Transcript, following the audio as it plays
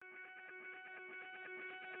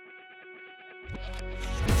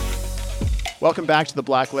Welcome back to the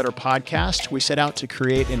Black Letter Podcast. We set out to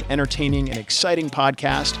create an entertaining and exciting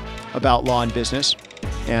podcast about law and business,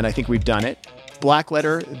 and I think we've done it. Black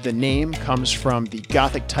Letter, the name, comes from the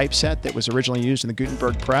Gothic typeset that was originally used in the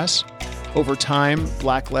Gutenberg press. Over time,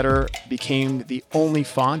 Black Letter became the only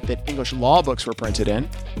font that English law books were printed in.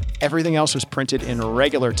 Everything else was printed in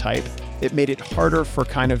regular type. It made it harder for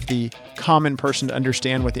kind of the common person to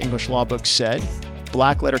understand what the English law book said.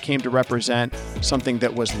 Black Letter came to represent something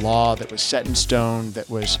that was law, that was set in stone, that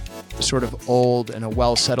was the sort of old and a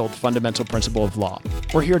well-settled fundamental principle of law.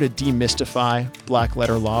 We're here to demystify Black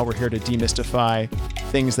Letter law. We're here to demystify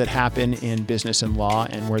things that happen in business and law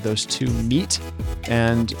and where those two meet.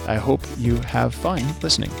 And I hope you have fun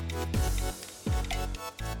listening.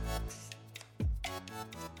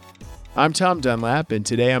 I'm Tom Dunlap, and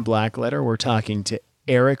today on Black Letter, we're talking to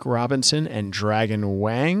Eric Robinson and Dragan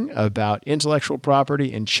Wang about intellectual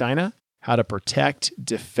property in China, how to protect,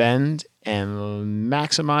 defend, and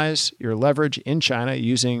maximize your leverage in China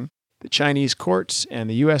using the Chinese courts and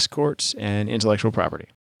the U.S. courts and intellectual property.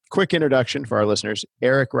 Quick introduction for our listeners.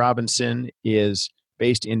 Eric Robinson is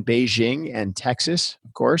based in Beijing and Texas,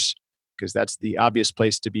 of course, because that's the obvious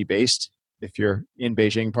place to be based. If you're in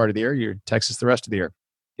Beijing part of the year, you're in Texas the rest of the year.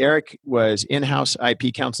 Eric was in-house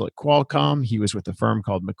IP counsel at Qualcomm. He was with a firm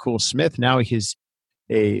called McCool Smith. Now he's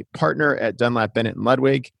a partner at Dunlap Bennett and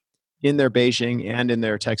Ludwig in their Beijing and in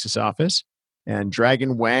their Texas office. And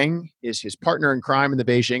Dragan Wang is his partner in crime in the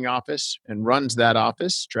Beijing office and runs that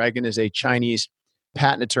office. Dragan is a Chinese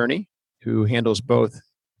patent attorney who handles both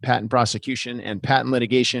patent prosecution and patent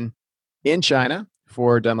litigation in China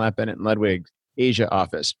for Dunlap Bennett and Ludwig Asia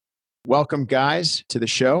office. Welcome, guys, to the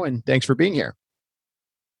show, and thanks for being here.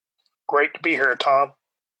 Great to be here, Tom.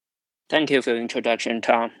 Thank you for the introduction,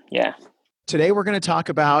 Tom. Yeah. Today, we're going to talk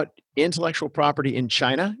about intellectual property in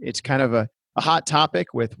China. It's kind of a hot topic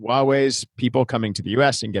with Huawei's people coming to the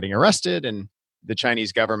U.S. and getting arrested and the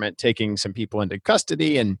Chinese government taking some people into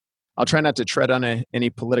custody. And I'll try not to tread on any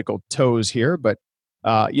political toes here, but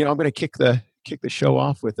I'm going to kick the show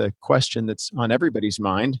off with a question that's on everybody's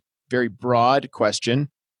mind. Very broad question.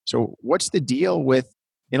 So what's the deal with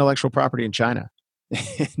intellectual property in China?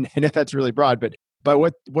 And if that's really broad, but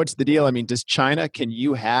what's the deal? I mean, can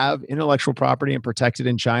you have intellectual property and protect it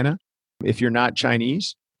in China if you're not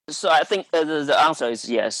Chinese? So I think the answer is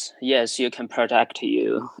yes. Yes, you can protect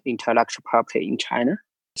your intellectual property in China.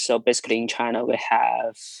 So basically in China, we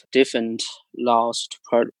have different laws to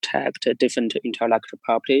protect different intellectual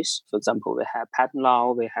properties. For example, we have patent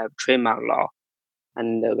law, we have trademark law,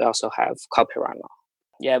 and we also have copyright law.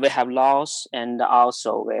 Yeah, we have laws, and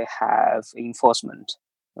also we have enforcement,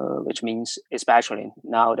 which means especially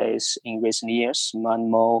nowadays in recent years, more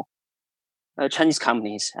and more Chinese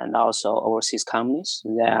companies and also overseas companies,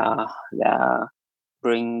 they are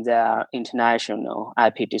bring their international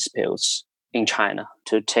IP disputes in China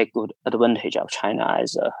to take good advantage of China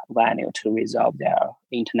as a venue to resolve their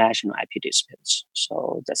international IP disputes.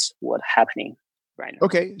 So that's what's happening right now.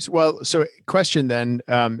 Okay. So question then,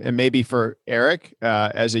 and maybe for Eric,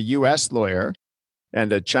 as a U.S. lawyer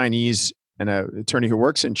and a Chinese and an attorney who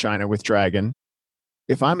works in China with Dragan,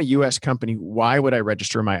 if I'm a U.S. company, why would I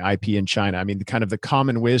register my IP in China? I mean, the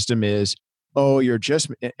common wisdom is,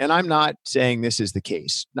 and I'm not saying this is the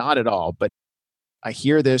case, not at all, but I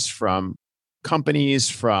hear this from companies,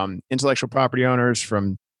 from intellectual property owners,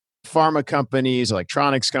 from pharma companies,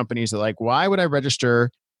 electronics companies. They're like, why would I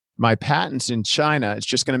register my patents in China? It's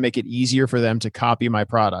just going to make it easier for them to copy my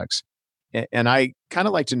products. And I kind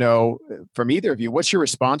of like to know from either of you, what's your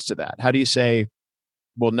response to that? How do you say,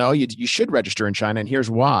 well, no, you should register in China and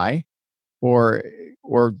here's why? Or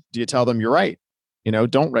do you tell them you're right?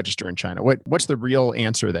 Don't register in China. What's the real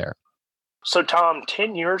answer there? So, Tom,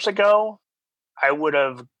 10 years ago, I would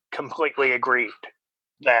have completely agreed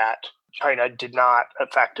that China did not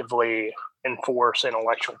effectively enforce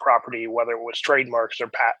intellectual property, whether it was trademarks or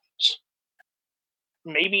patents.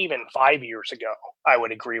 Maybe even 5 years ago, I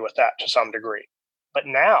would agree with that to some degree. But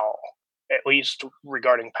now, at least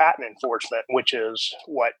regarding patent enforcement, which is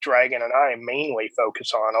what Dragan and I mainly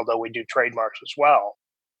focus on, although we do trademarks as well,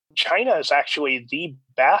 China is actually the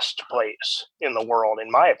best place in the world,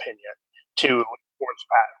 in my opinion, to enforce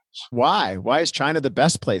patents. Why? Why is China the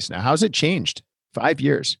best place now? How's it changed? 5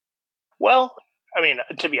 years. Well, I mean,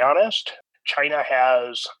 to be honest, China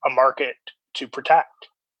has a market to protect.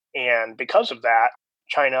 And because of that,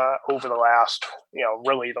 China over the last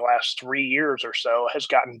 3 years or so has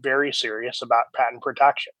gotten very serious about patent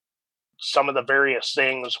protection. Some of the various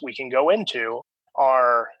things we can go into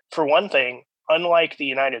are, for one thing, unlike the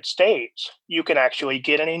United States, you can actually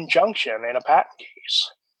get an injunction in a patent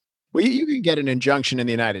case. Well, you can get an injunction in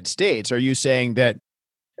the United States. Are you saying that,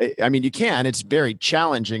 I mean, you can, it's very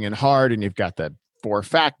challenging and hard, and you've got the four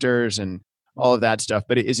factors and all of that stuff,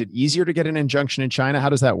 but is it easier to get an injunction in China? How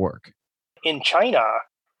does that work? In China,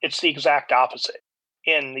 it's the exact opposite.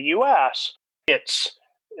 In the US, it's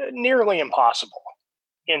nearly impossible.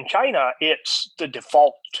 In China, it's the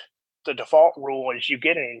default. The default rule is you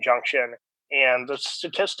get an injunction, and the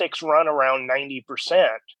statistics run around 90%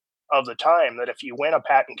 of the time that if you win a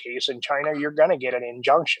patent case in China, you're going to get an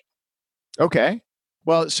injunction. Okay.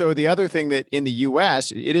 Well, so the other thing that in the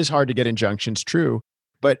US, it is hard to get injunctions, true,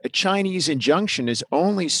 but a Chinese injunction is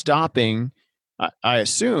only stopping, I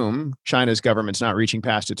assume China's government's not reaching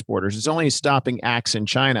past its borders. It's only stopping acts in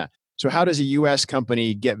China. So how does a US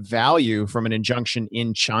company get value from an injunction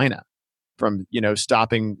in China, from,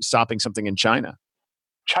 stopping something in China?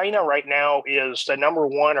 China right now is the number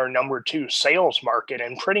one or number two sales market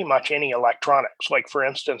in pretty much any electronics. Like, for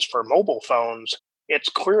instance, for mobile phones, it's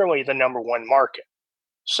clearly the number one market.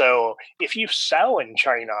 So if you sell in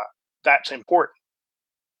China, that's important.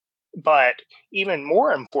 But even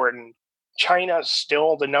more important, China's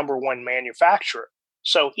still the number one manufacturer.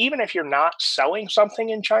 So even if you're not selling something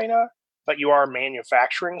in China, but you are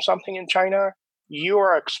manufacturing something in China, you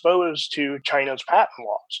are exposed to China's patent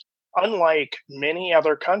laws. Unlike many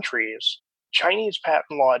other countries, Chinese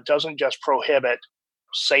patent law doesn't just prohibit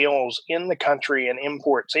sales in the country and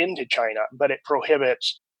imports into China, but it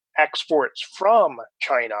prohibits exports from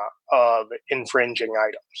China of infringing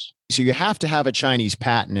items. So you have to have a Chinese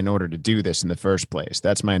patent in order to do this in the first place.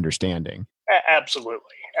 That's my understanding. Absolutely.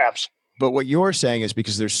 But what you're saying is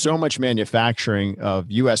because there's so much manufacturing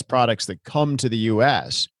of U.S. products that come to the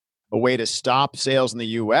U.S., a way to stop sales in the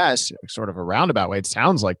U.S., sort of a roundabout way, it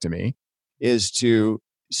sounds like to me, is to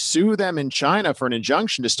sue them in China for an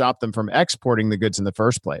injunction to stop them from exporting the goods in the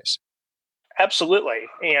first place. Absolutely.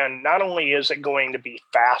 And not only is it going to be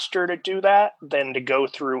faster to do that than to go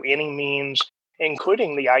through any means,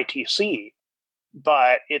 including the ITC,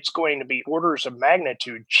 but it's going to be orders of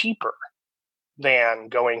magnitude cheaper than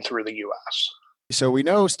going through the US. So we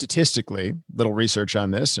know statistically, little research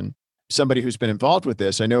on this, and somebody who's been involved with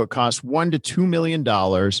this, I know it costs $1 to $2 million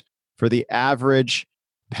for the average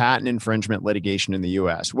patent infringement litigation in the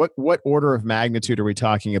US. What order of magnitude are we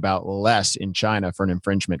talking about less in China for an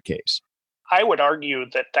infringement case? I would argue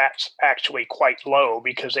that that's actually quite low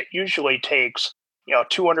because it usually takes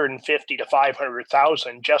 250 to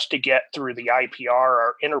 500,000 just to get through the IPR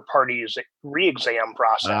or inter-parties re-exam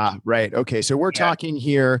process. Right. Okay. So we're talking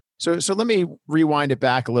here. So let me rewind it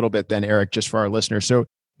back a little bit then, Eric, just for our listeners. So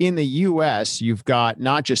in the US, you've got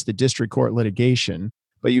not just the district court litigation,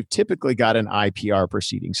 but you've typically got an IPR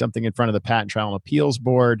proceeding, something in front of the Patent Trial and Appeals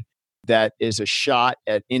Board that is a shot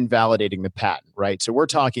at invalidating the patent, right? So we're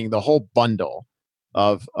talking the whole bundle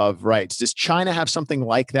of rights. Does China have something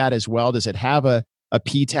like that as well? Does it have a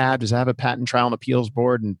PTAB? Does it have a Patent Trial and Appeals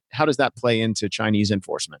Board? And how does that play into Chinese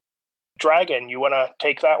enforcement? Dragon, you want to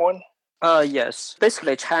take that one? Yes.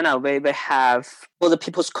 Basically, China, we have, for the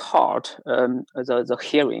People's Court, the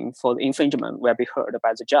hearing for the infringement will be heard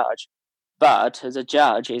by the judge. But the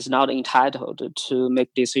judge is not entitled to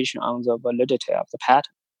make decision on the validity of the patent.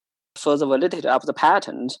 For the validity of the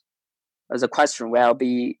patent, the question will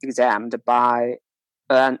be examined by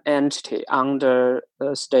an entity under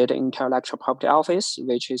the State Intellectual Property Office,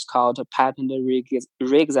 which is called Patent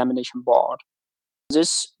Re-examination Board.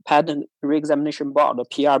 This Patent Re-examination Board, the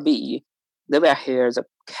PRB, they will hear the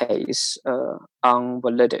case on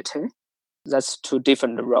validity. That's two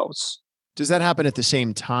different roles. Does that happen at the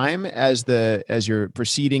same time as you're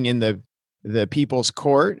proceeding in the People's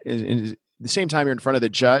Court? In the same time you're in front of the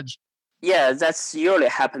judge? Yeah, that's usually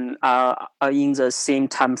happen in the same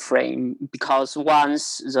time frame because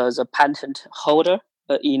once the patent holder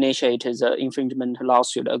initiates the infringement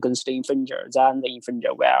lawsuit against the infringer, then the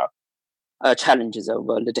infringer will challenge the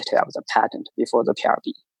validity of the patent before the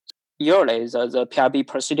PRB. Usually, the PRB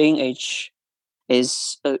proceeding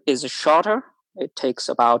is shorter. It takes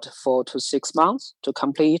about 4 to 6 months to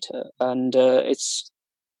complete, and it's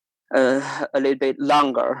a little bit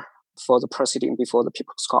longer for the proceeding before the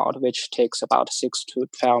People's Court, which takes about 6 to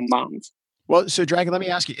 12 months. Well, so Dragon, let me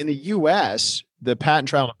ask you, in the U.S., the Patent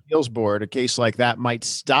Trial and Appeals Board, a case like that might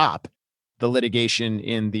stop the litigation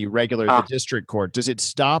in the district court. Does it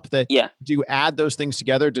stop the? Yeah. Do you add those things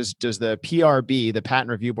together? Does the PRB, the Patent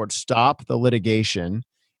Review Board, stop the litigation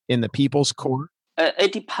in the People's Court?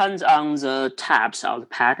 It depends on the types of the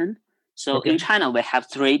patent. So in China, we have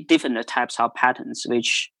 3 different types of patents,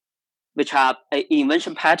 which are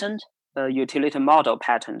invention patent, utility model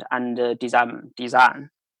patent, and design.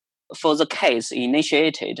 For the case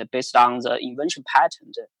initiated based on the invention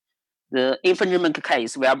patent, The infringement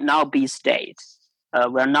case will now be stayed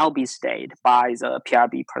by the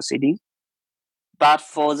PRB proceeding. But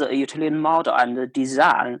for the utility model and the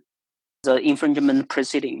design, the infringement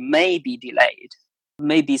proceeding may be delayed,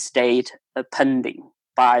 may be stayed pending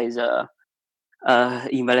by the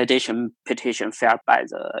invalidation petition filed by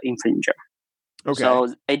the infringer. Okay.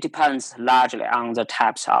 So it depends largely on the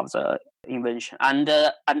types of the invention, and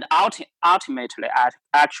ultimately,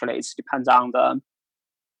 actually, it depends on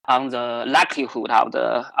the likelihood of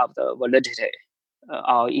the validity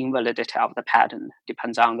or invalidity of the patent.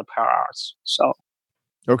 Depends on the priors. So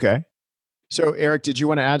Okay. So Eric, did you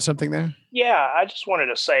want to add something there? Yeah, I just wanted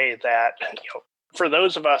to say that for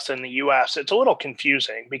those of us in the U.S., it's a little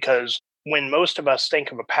confusing because when most of us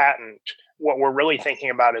think of a patent, what we're really thinking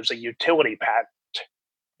about is a utility patent.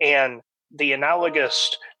 And the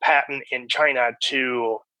analogous patent in China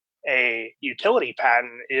to a utility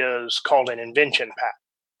patent is called an invention patent.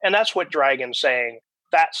 And that's what Dragon's saying.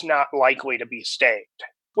 That's not likely to be stayed,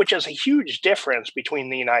 which is a huge difference between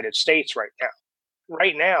the United States right now.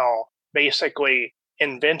 Right now, basically,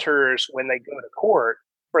 inventors, when they go to court,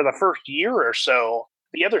 for the first year or so,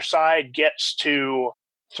 the other side gets to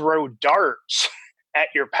throw darts at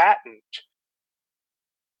your patent,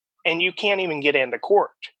 and you can't even get into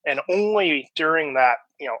court. And only during that,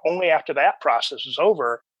 only after that process is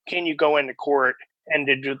over, can you go into court and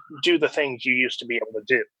do the things you used to be able to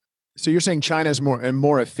do. So you're saying China's a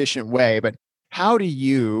more efficient way, but how do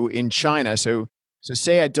you in China? So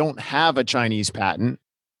say I don't have a Chinese patent.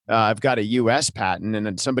 I've got a U.S. patent, and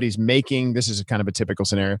then somebody's making, this is kind of a typical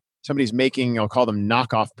scenario, somebody's making, I'll call them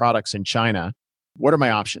knockoff products in China. What are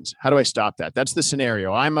my options? How do I stop that? That's the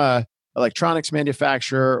scenario. I'm a electronics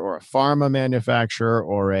manufacturer or a pharma manufacturer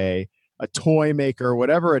or a toy maker,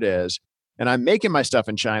 whatever it is, and I'm making my stuff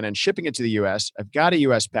in China and shipping it to the U.S. I've got a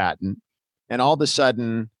U.S. patent, and all of a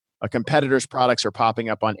sudden, a competitor's products are popping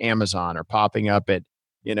up on Amazon or popping up at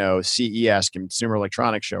CES, Consumer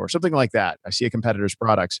Electronics Show, or something like that. I see a competitor's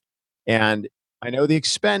products, and I know the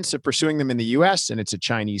expense of pursuing them in the U.S., and it's a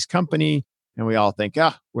Chinese company, and we all think,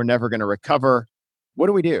 we're never going to recover. What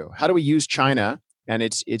do we do? How do we use China and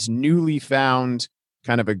its newly found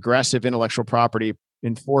kind of aggressive intellectual property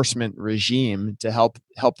enforcement regime to help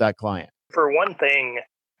that client? For one thing,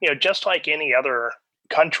 just like any other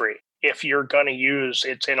country, if you're going to use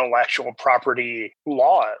its intellectual property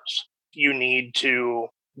laws, you need to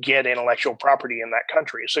get intellectual property in that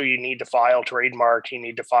country. So you need to file trademarks, you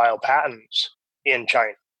need to file patents in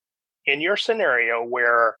China. In your scenario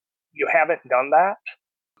where you haven't done that,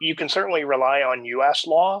 you can certainly rely on U.S.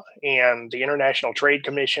 law, and the International Trade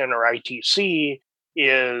Commission, or ITC,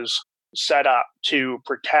 is set up to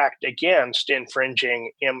protect against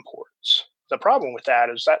infringing imports. The problem with that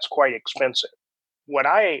is that's quite expensive. What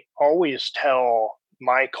I always tell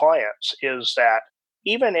my clients is that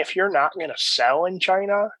even if you're not going to sell in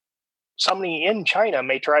China, somebody in China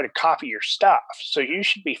may try to copy your stuff. So you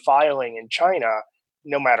should be filing in China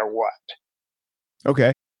no matter what.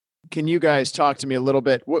 Okay. Can you guys talk to me a little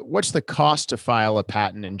bit? What's the cost to file a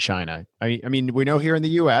patent in China? I mean, we know here in the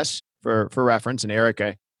U.S., for reference, and Eric,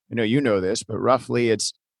 I know you know this, but roughly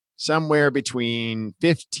it's somewhere between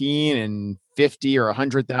 $15,000 and $50,000 or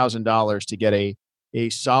 $100,000 to get a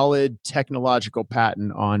solid technological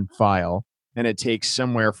patent on file. And it takes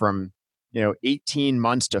somewhere from 18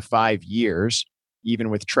 months to 5 years, even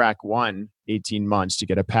with track 1, 18 months to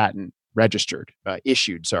get a patent registered, get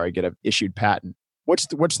an issued patent. What's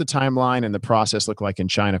the timeline and the process look like in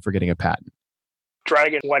China for getting a patent?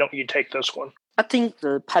 Dragon, why don't you take this one? I think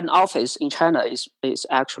the patent office in China is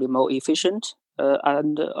actually more efficient,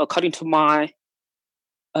 and according to my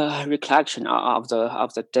recollection of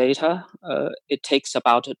the data, it takes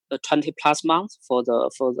about 20 plus months for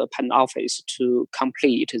the patent office to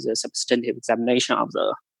complete the substantive examination of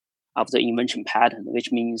the invention patent,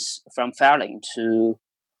 which means from filing to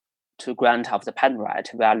grant of the patent right,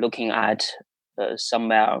 we are looking at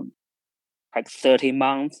somewhere like 30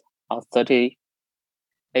 months or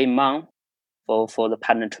 38 months for the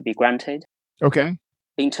patent to be granted. Okay.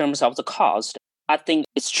 In terms of the cost, I think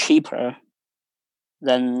it's cheaper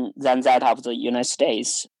than that of the United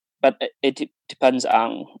States, but it depends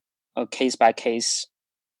on a case-by-case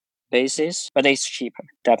basis, but it's cheaper,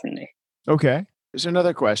 definitely. Okay. There's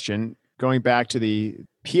another question going back to the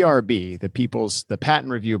PRB, the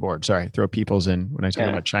Patent Review Board. Sorry, I throw peoples in when I talk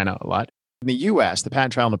about China a lot. In the U.S., the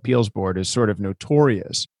Patent Trial and Appeals Board is sort of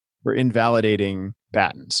notorious for invalidating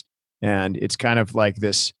patents. And it's kind of like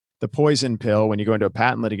the poison pill. When you go into a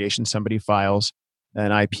patent litigation, somebody files an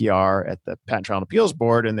IPR at the Patent Trial and Appeals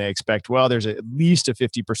Board, and they expect, there's at least a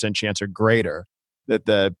 50% chance or greater that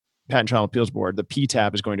the Patent Trial and Appeals Board, the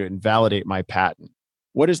PTAB is going to invalidate my patent.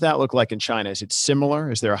 What does that look like in China? Is it similar?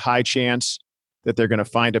 Is there a high chance that they're going to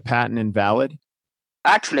find a patent invalid?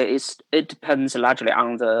 Actually, it depends largely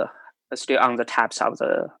on the types of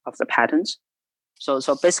the patents. So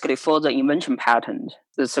basically, for the invention patent,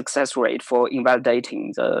 the success rate for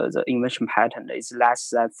invalidating the invention patent is less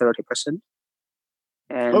than 30%.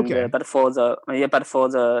 And Okay. But for the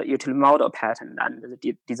utility model patent and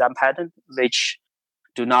the design patent, which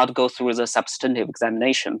do not go through the substantive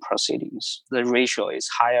examination proceedings, the ratio is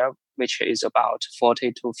higher, which is about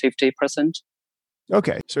 40 to 50%.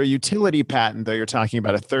 Okay. So a utility patent, though, you're talking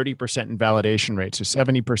about a 30% invalidation rate. So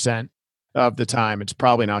 70% of the time, it's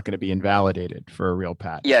probably not going to be invalidated for a real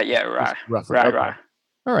patent. Yeah, right. Roughly. Right, Okay. right.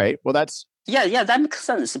 All right. Well, that's... Yeah, that makes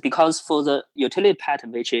sense because for the utility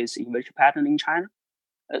patent, which is invention patent in China,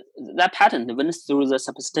 that patent went through the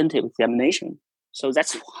substantive examination. So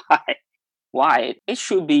that's why it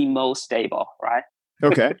should be more stable, right?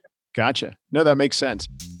 Okay. Gotcha. No, that makes sense.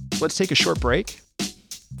 Let's take a short break.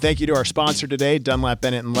 Thank you to our sponsor today, Dunlap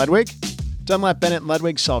Bennett & Ludwig. Dunlap Bennett &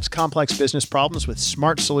 Ludwig solves complex business problems with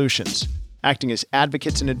smart solutions, acting as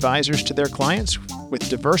advocates and advisors to their clients with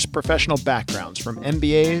diverse professional backgrounds from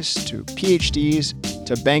MBAs to PhDs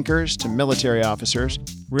to bankers to military officers,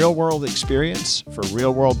 real-world experience for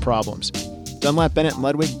real-world problems. Dunlap Bennett &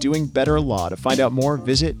 Ludwig, doing better law. To find out more,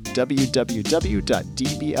 visit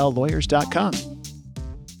www.dbllawyers.com.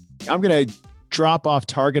 I'm going to drop off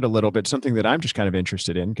target a little bit, something that I'm just kind of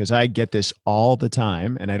interested in because I get this all the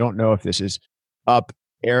time. And I don't know if this is up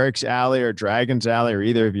Eric's alley or Dragon's alley or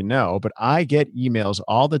either of you know, but I get emails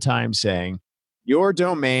all the time saying, your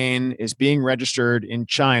domain is being registered in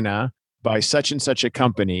China by such and such a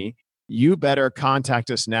company. You better contact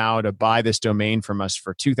us now to buy this domain from us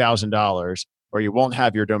for $2,000 or you won't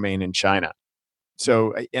have your domain in China.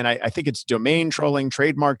 So, and I think it's domain trolling,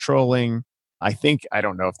 trademark trolling. I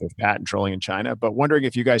don't know if there's patent trolling in China, but wondering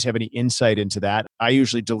if you guys have any insight into that. I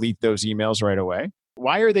usually delete those emails right away.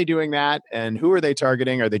 Why are they doing that? And who are they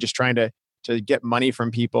targeting? Are they just trying to get money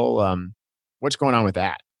from people? What's going on with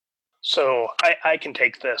that? So I can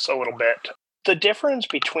take this a little bit. The difference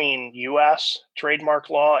between U.S.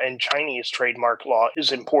 trademark law and Chinese trademark law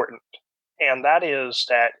is important. And that is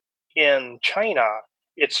that in China,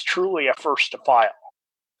 it's truly a first to file.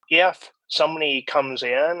 If somebody comes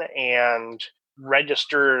in and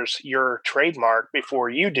registers your trademark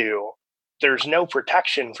before you do, there's no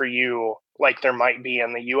protection for you like there might be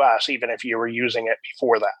in the US, even if you were using it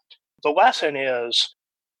before that. The lesson is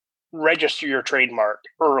register your trademark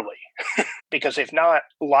early, because if not,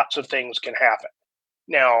 lots of things can happen.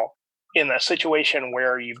 Now, in a situation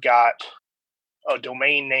where you've got a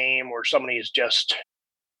domain name or somebody's just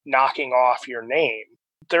knocking off your name,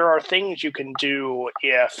 there are things you can do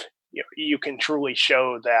if you can truly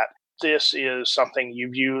show that this is something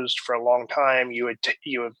you've used for a long time, you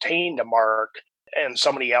obtained a mark, and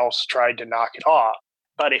somebody else tried to knock it off.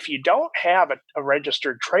 But if you don't have a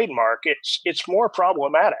registered trademark, it's more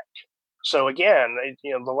problematic. So again,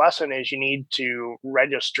 the lesson is you need to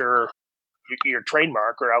register your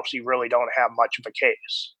trademark, or else you really don't have much of a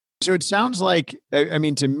case. So it sounds like, I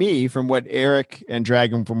mean, to me, from what Eric and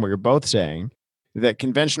Dragon, from what you're both saying, that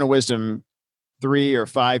conventional wisdom 3 or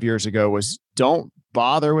 5 years ago was don't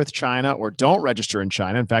bother with China or don't register in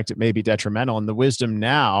China. In fact, it may be detrimental. And the wisdom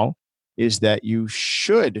now is that you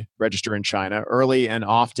should register in China early and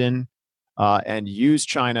often and use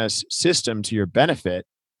China's system to your benefit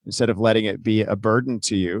instead of letting it be a burden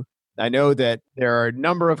to you. I know that there are a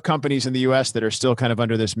number of companies in the US that are still kind of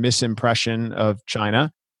under this misimpression of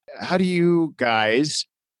China. How do you guys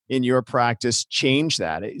in your practice change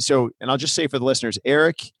that? So, and I'll just say for the listeners,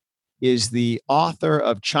 Eric is the author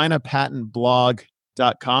of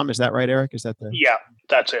ChinaPatentBlog.com. Is that right, Eric? Is that the... Yeah,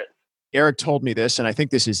 that's it. Eric told me this, and I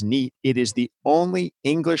think this is neat. It is the only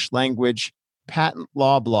English language patent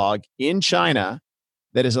law blog in China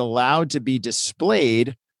that is allowed to be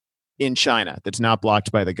displayed in China, that's not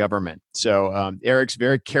blocked by the government. So Eric's a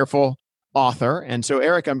very careful author. And so,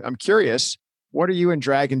 Eric, I'm curious, what are you and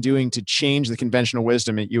Dragon doing to change the conventional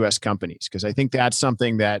wisdom at U.S. companies? Because I think that's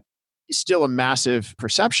something that is still a massive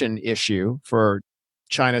perception issue for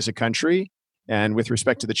China as a country and with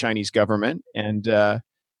respect to the Chinese government. And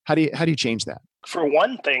how do you change that? For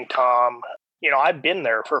one thing, Tom, I've been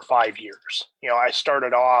there for 5 years. I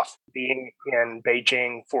started off being in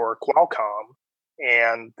Beijing for Qualcomm,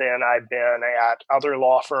 and then I've been at other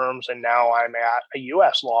law firms, and now I'm at a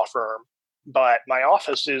U.S. law firm. But my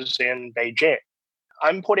office is in Beijing.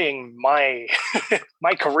 I'm putting my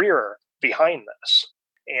my career behind this,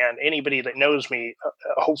 and anybody that knows me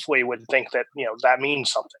hopefully would think that that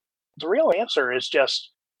means something. The real answer is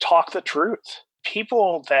just talk the truth.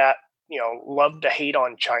 People that, love to hate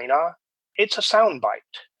on China, it's a soundbite.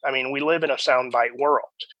 I mean, we live in a soundbite world.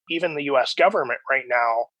 Even the US government right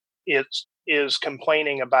now is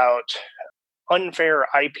complaining about unfair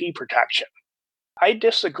IP protection. I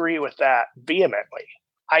disagree with that vehemently.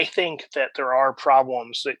 I think that there are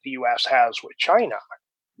problems that the US has with China,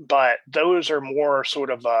 but those are more sort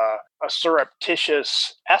of a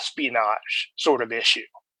surreptitious espionage sort of issue.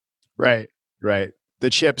 Right. The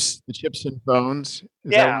chips and phones.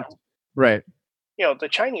 Yeah. Right. The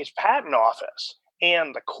Chinese Patent Office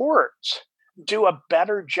and the courts do a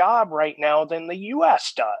better job right now than the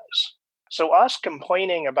US does. So us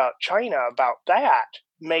complaining about China about that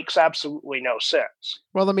makes absolutely no sense.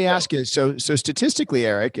 Well, let me ask you. So statistically,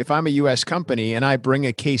 Eric, if I'm a US company and I bring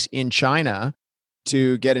a case in China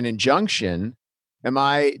to get an injunction,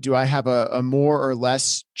 do I have a more or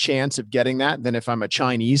less chance of getting that than if I'm a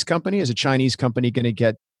Chinese company? Is a Chinese company going to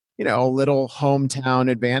get, a little hometown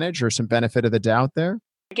advantage or some benefit of the doubt there?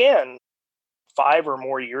 Again, 5 or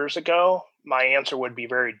more years ago, my answer would be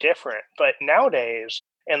very different. But nowadays,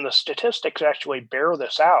 and the statistics actually bear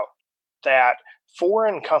this out, that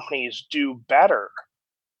foreign companies do better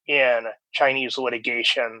in Chinese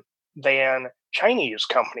litigation than Chinese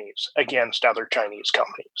companies against other Chinese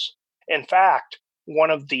companies. In fact,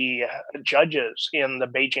 one of the judges in the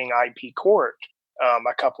Beijing IP court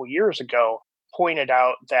a couple years ago pointed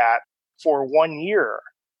out that for 1 year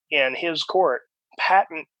in his court,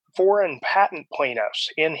 foreign patent plaintiffs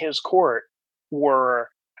in his court were,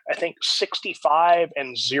 I think, 65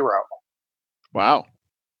 and 0. Wow.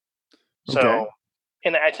 So, okay.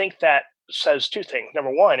 And I think that says two things.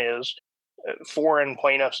 Number one is foreign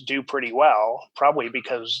plaintiffs do pretty well, probably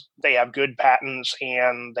because they have good patents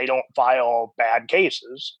and they don't file bad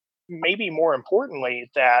cases. Maybe more importantly,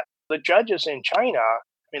 that the judges in China,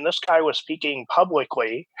 this guy was speaking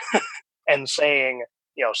publicly and saying,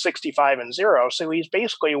 65 and 0. So he's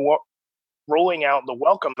basically rolling out the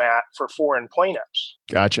welcome mat for foreign plaintiffs.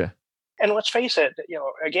 Gotcha. And let's face it,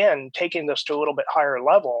 again, taking this to a little bit higher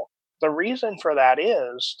level, the reason for that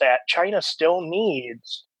is that China still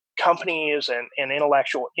needs companies and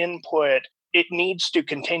intellectual input. It needs to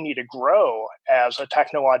continue to grow as a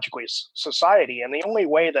technological society. And the only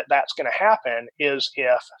way that that's going to happen is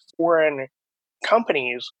if foreign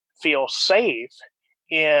companies feel safe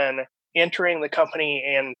in entering the company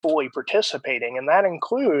and fully participating. And that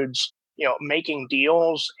includes, making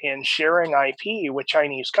deals and sharing IP with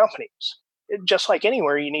Chinese companies. Just like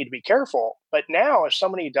anywhere, you need to be careful. But now if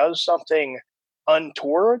somebody does something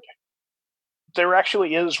untoward, there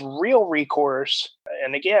actually is real recourse.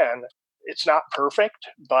 And again, it's not perfect,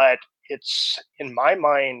 but it's, in my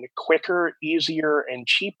mind, quicker, easier, and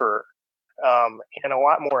cheaper, and a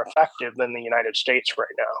lot more effective than the United States right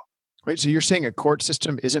now. Wait, so you're saying a court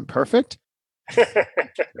system isn't perfect?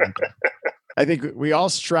 I think we all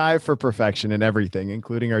strive for perfection in everything,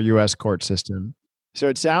 including our US court system. So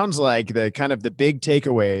it sounds like the big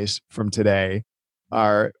takeaways from today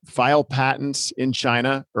are file patents in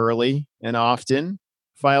China early and often,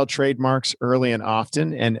 file trademarks early and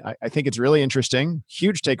often. And I think it's really interesting.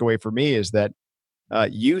 Huge takeaway for me is that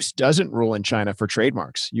use doesn't rule in China for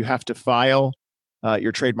trademarks. You have to file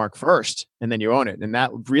your trademark first, and then you own it. And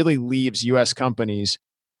that really leaves US companies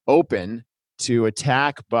open to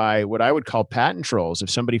attack by what I would call patent trolls.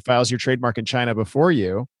 If somebody files your trademark in China before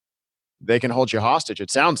you, they can hold you hostage,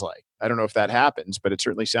 it sounds like. I don't know if that happens, but it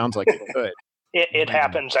certainly sounds like it could. It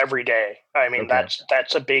happens every day. Okay.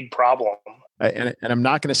 That's a big problem. And I'm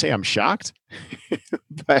not going to say I'm shocked,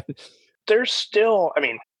 but there's still,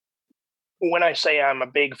 when I say I'm a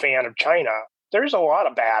big fan of China, there's a lot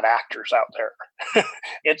of bad actors out there.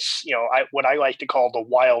 It's, what I like to call the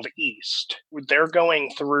Wild East. They're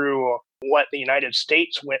going through what the United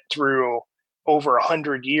States went through over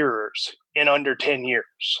 100 years in under 10 years.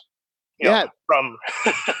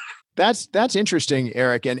 That's interesting,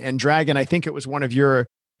 Eric. And Dragon, I think it was one of your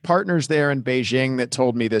partners there in Beijing that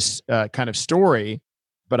told me this kind of story.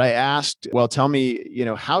 But I asked, well, tell me,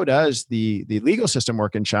 how does the legal system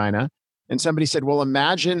work in China? And somebody said, well,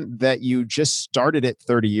 imagine that you just started it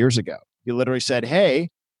 30 years ago. You literally said, hey,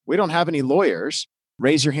 we don't have any lawyers.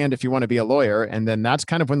 Raise your hand if you want to be a lawyer. And then that's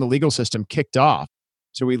kind of when the legal system kicked off.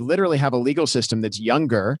 So we literally have a legal system that's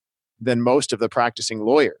younger than most of the practicing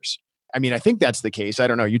lawyers. I think that's the case. I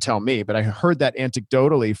don't know. You tell me. But I heard that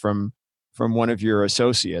anecdotally from one of your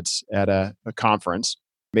associates at a conference.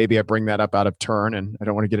 Maybe I bring that up out of turn and I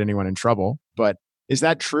don't want to get anyone in trouble. But is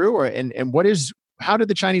that true? How did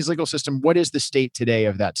the Chinese legal system, what is the state today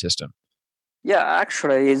of that system? Yeah,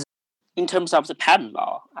 actually, in terms of the patent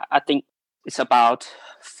law, I think it's about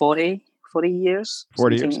 40 40 years,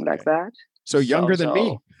 40 something years, like that. So younger than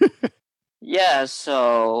me. Yeah,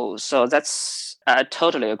 so that's I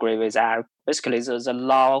totally agree with that. Basically, the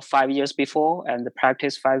law 5 years before and the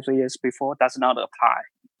practice 5 years before does not apply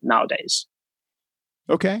nowadays.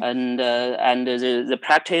 Okay. And the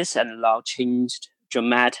practice and law changed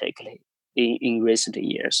dramatically in recent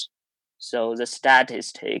years. So the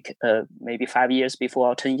statistic, maybe 5 years before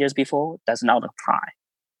or 10 years before, does not apply.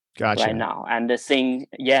 Gotcha. Right now, and the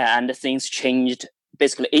things changed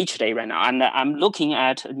basically each day right now. And I'm looking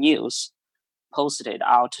at news posted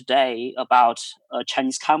out today about a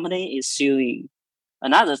Chinese company is suing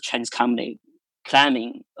another Chinese company,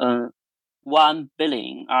 claiming 1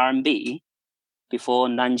 billion RMB before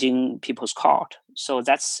Nanjing People's Court. So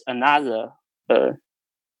that's another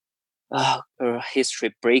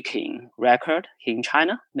history-breaking record here in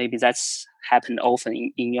China. Maybe that's happened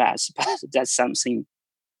often in US, but that's something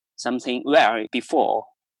rare before.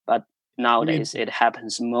 But nowadays it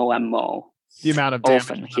happens more and more. The amount of damage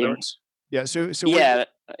often here. Yeah. So yeah.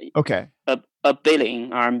 Okay. A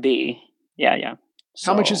billion RMB. Yeah.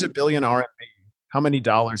 So, how much is a billion RMB? How many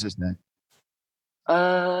dollars is that?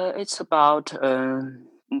 It's about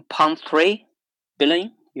 $0.3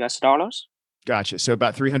 billion US dollars. Gotcha. So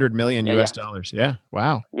about 300 million US dollars. Yeah.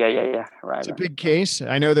 Wow. Yeah. Right. It's a big case.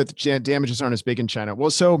 I know that the damages aren't as big in China.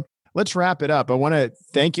 Well, so let's wrap it up. I want to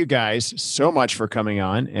thank you guys so much for coming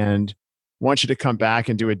on, and want you to come back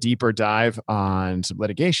and do a deeper dive on some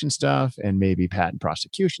litigation stuff and maybe patent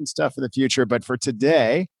prosecution stuff in the future. But for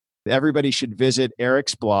today, everybody should visit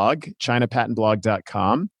Eric's blog,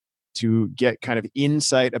 ChinaPatentBlog.com, to get kind of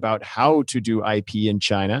insight about how to do IP in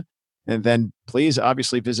China. And then please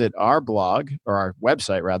obviously visit our blog, or our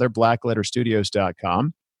website rather,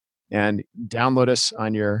 blackletterstudios.com, and download us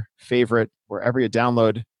on your favorite, wherever you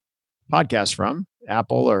download podcasts from,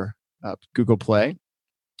 Apple or Google Play.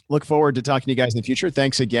 Look forward to talking to you guys in the future.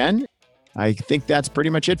 Thanks again. I think that's pretty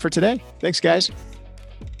much it for today. Thanks, guys.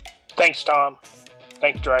 Thanks, Tom.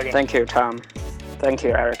 Thanks, Dragon. Thank you, Tom. Thank you,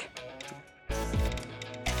 Eric.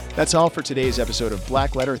 That's all for today's episode of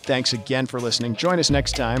Black Letter. Thanks again for listening. Join us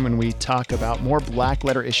next time when we talk about more Black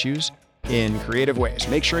Letter issues in creative ways.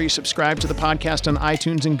 Make sure you subscribe to the podcast on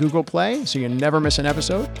iTunes and Google Play so you never miss an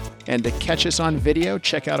episode. And to catch us on video,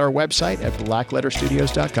 check out our website at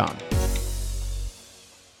blackletterstudios.com.